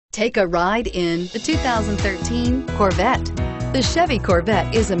Take a ride in the 2013 Corvette. The Chevy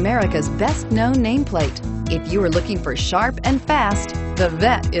Corvette is America's best-known nameplate. If you are looking for sharp and fast, the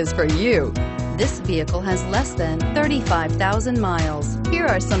Vette is for you. This vehicle has less than 35,000 miles. Here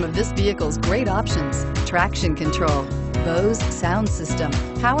are some of this vehicle's great options: traction control, Bose sound system,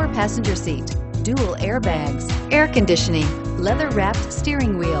 power passenger seat, dual airbags, air conditioning, leather-wrapped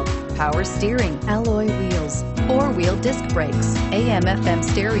steering wheel, power steering, alloy wheels, four-wheel disc brakes, AM/FM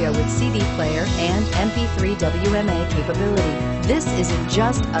stereo with CD player and MP3 WMA capability. This isn't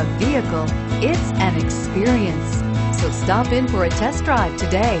just a vehicle, it's an experience. So stop in for a test drive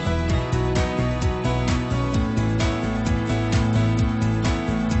today.